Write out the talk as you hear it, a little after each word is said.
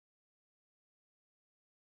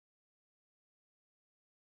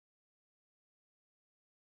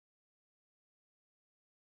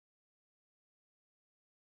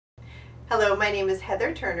Hello, my name is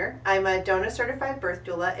Heather Turner. I'm a DONA certified birth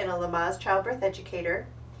doula and a Lamaze childbirth educator.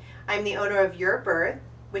 I'm the owner of Your Birth,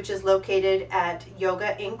 which is located at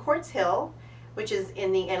Yoga in Quartz Hill, which is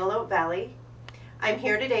in the Antelope Valley. I'm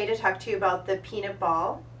here today to talk to you about the peanut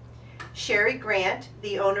ball. Sherry Grant,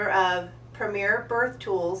 the owner of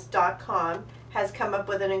PremierBirthTools.com, has come up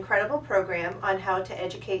with an incredible program on how to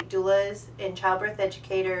educate doulas and childbirth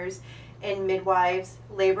educators and midwives,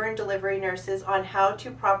 labor and delivery nurses on how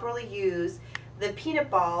to properly use the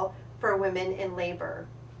peanut ball for women in labor.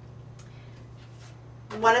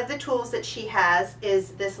 One of the tools that she has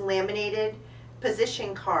is this laminated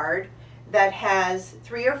position card that has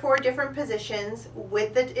 3 or 4 different positions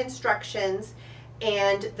with the instructions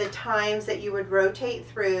and the times that you would rotate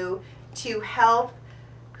through to help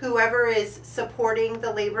whoever is supporting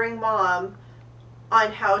the laboring mom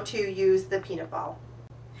on how to use the peanut ball.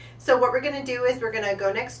 So what we're going to do is we're going to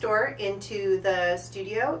go next door into the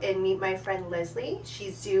studio and meet my friend Leslie.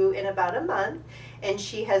 She's due in about a month, and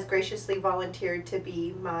she has graciously volunteered to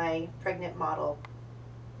be my pregnant model.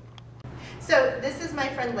 So this is my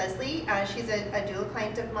friend Leslie. She's a doula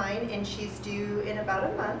client of mine, and she's due in about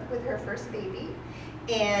a month with her first baby.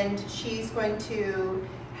 And she's going to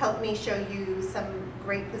help me show you some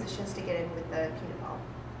great positions to get in with the peanut ball.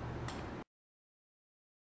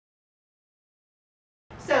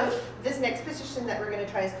 So this next position that we're going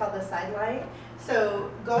to try is called the sideline.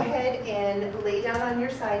 So go ahead and lay down on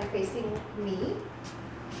your side facing me.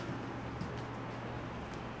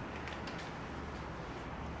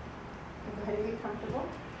 And go ahead and get comfortable,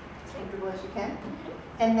 as comfortable as you can.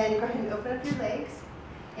 And then go ahead and open up your legs.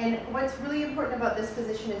 And what's really important about this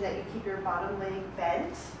position is that you keep your bottom leg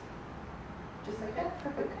bent. Just like that.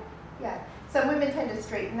 Perfect. Yeah. Some women tend to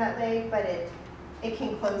straighten that leg, but it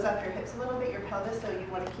can close off your hips a little bit, your pelvis, so you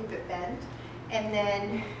want to keep it bent. And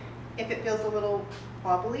then if it feels a little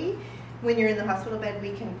wobbly, when you're in the hospital bed,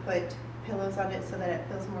 we can put pillows on it so that it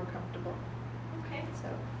feels more comfortable. Okay.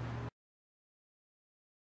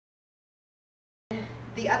 So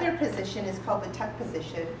the other position is called the tuck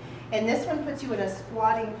position, and this one puts you in a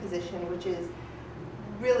squatting position, which is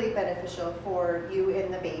really beneficial for you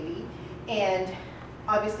and the baby. And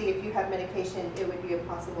obviously, if you have medication, it would be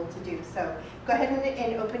impossible to do. So go ahead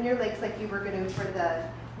and open your legs like you were going to for the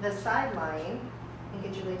sideline, and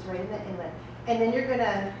get your legs right in the inlet. And then you're going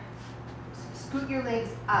to scoot your legs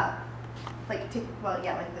up, like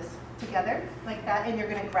like this, together, like that. And you're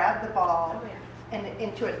going to grab the ball and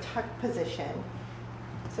into a tuck position.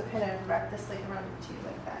 So kind of wrap this leg around it too,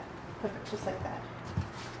 like that. Perfect, just like that.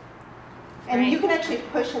 And you can actually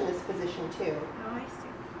push in this position too. Oh, I see.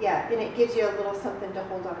 Yeah, and it gives you a little something to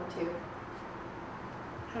hold on to.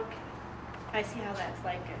 Okay. I see how that's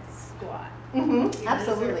like a squat. Mm-hmm.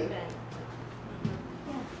 Absolutely. Yeah.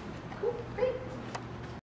 Cool. Great.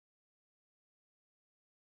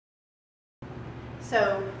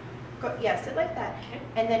 So, sit like that. Okay.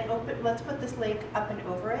 And then open, let's put this leg up and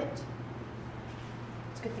over it.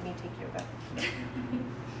 It's a good thing you take yoga.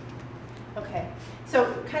 Okay.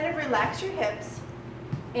 So, kind of relax your hips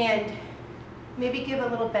and maybe give a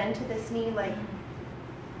little bend to this knee, like.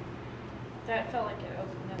 That felt like it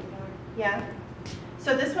opened up more. Yeah.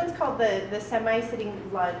 So this one's called the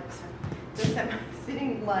semi-sitting lunge. The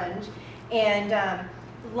semi-sitting lunge, and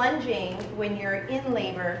lunging when you're in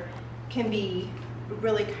labor can be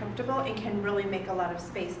really comfortable and can really make a lot of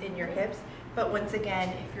space in your hips. But once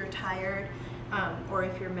again, if you're tired or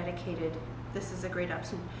if you're medicated, this is a great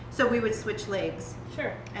option. So we would switch legs.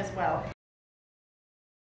 Sure. As well.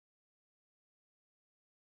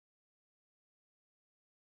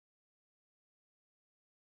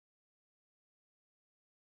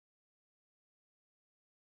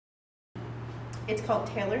 It's called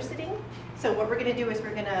tailor sitting. So what we're going to do is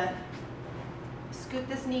we're going to scoot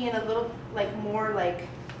this knee in a little, more like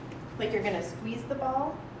you're going to squeeze the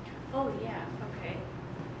ball. Oh yeah. Okay.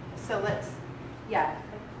 So let's, yeah.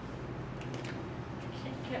 I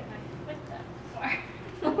can't get my foot that far.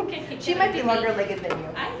 Okay, She might be longer legged than you.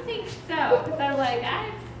 I think so, because I'm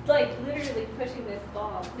literally pushing this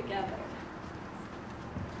ball together.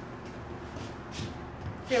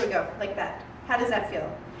 There we go, like that. How does that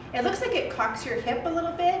feel? It looks like it cocks your hip a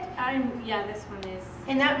little bit. Yeah, this one is.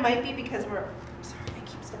 And that might be because sorry, I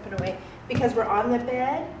keep stepping away, because we're on the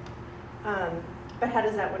bed. But how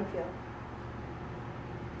does that one feel?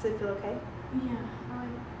 Does it feel okay? Yeah.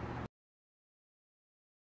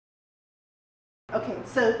 Okay,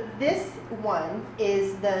 so this one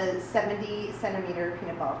is the 70 centimeter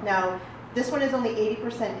peanut ball. Now, this one is only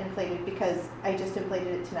 80% inflated because I just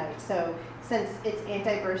inflated it tonight. So since it's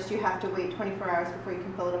anti-burst, you have to wait 24 hours before you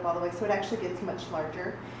can fill it up all the way. So it actually gets much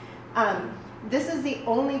larger. This is the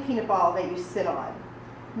only peanut ball that you sit on.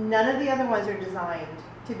 None of the other ones are designed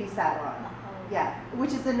to be sat on. Yeah,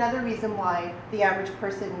 which is another reason why the average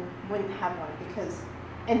person wouldn't have one, because,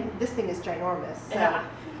 and this thing is ginormous. So, Yeah.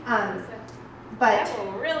 But that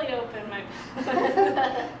will really open my.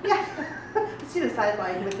 yeah, let's do the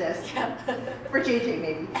sideline with this Yeah. for JJ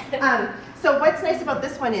maybe. So what's nice about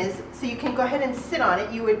this one is, so you can go ahead and sit on it.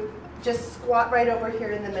 You would just squat right over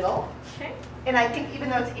here in the middle. Okay. And I think even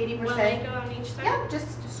though it's 80%, One leg go on each side. yeah, just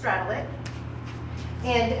straddle it.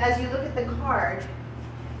 And as you look at the card,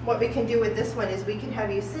 what we can do with this one is we can have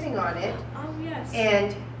you sitting on it, Oh yes.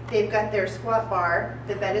 and they've got their squat bar,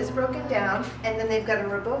 the bed is broken down, and then they've got a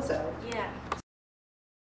rebozo. Yeah.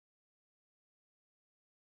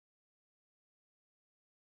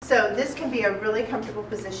 So this can be a really comfortable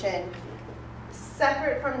position,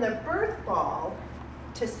 separate from the birth ball,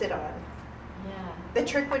 to sit on. Yeah. The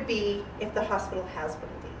trick would be if the hospital has one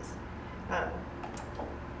of these.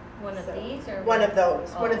 One of So, these or one of those,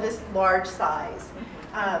 one of Oh. this large size.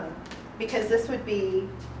 Because this would be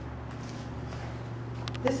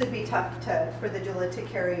tough for the doula to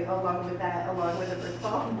carry along with a birth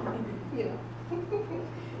ball. You know.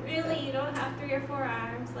 Really, you don't have 3 or 4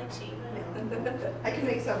 arms like Sheila. I can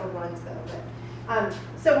make several runs though. But,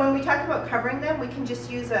 so when we talk about covering them, we can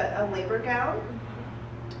just use a labor gown.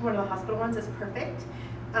 One of the hospital ones is perfect.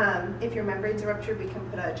 If your membranes are ruptured, we can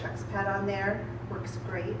put a Chuck's pad on there. Works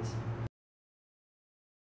great.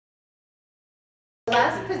 The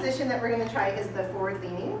last position that we're going to try is the forward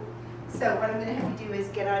leaning. So what I'm going to have you do is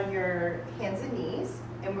get on your hands and knees,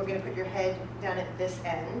 and we're going to put your head down at this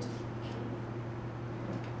end.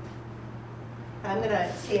 I'm going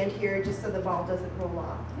to stand here just so the ball doesn't roll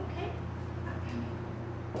off. Okay.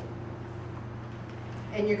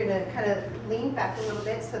 And you're going to kind of lean back a little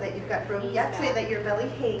bit so that you've got room, yeah, so that your belly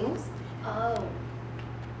hangs. Oh.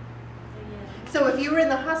 So if you were in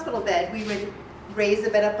the hospital bed, we would raise the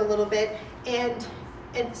bed up a little bit, and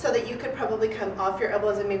so that you could probably come off your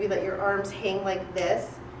elbows and maybe let your arms hang like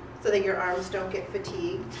this, so that your arms don't get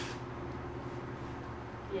fatigued.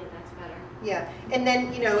 Yeah, that's better. Yeah, and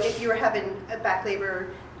then, you know, if you were having a back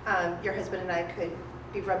labor, your husband and I could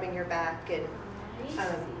be rubbing your back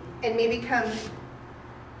and maybe come,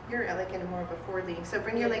 you're like in more of a forward leaning, so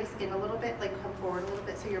bring your legs in a little bit, like come forward a little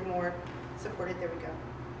bit so you're more supported. There we go.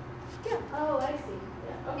 Yeah. Oh, I see.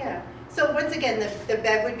 Yeah. Okay. Yeah. So once again, the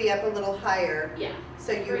bed would be up a little higher. Yeah.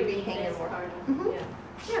 So you would be hanging more. Part of, Mhm.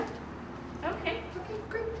 Yeah. Yeah.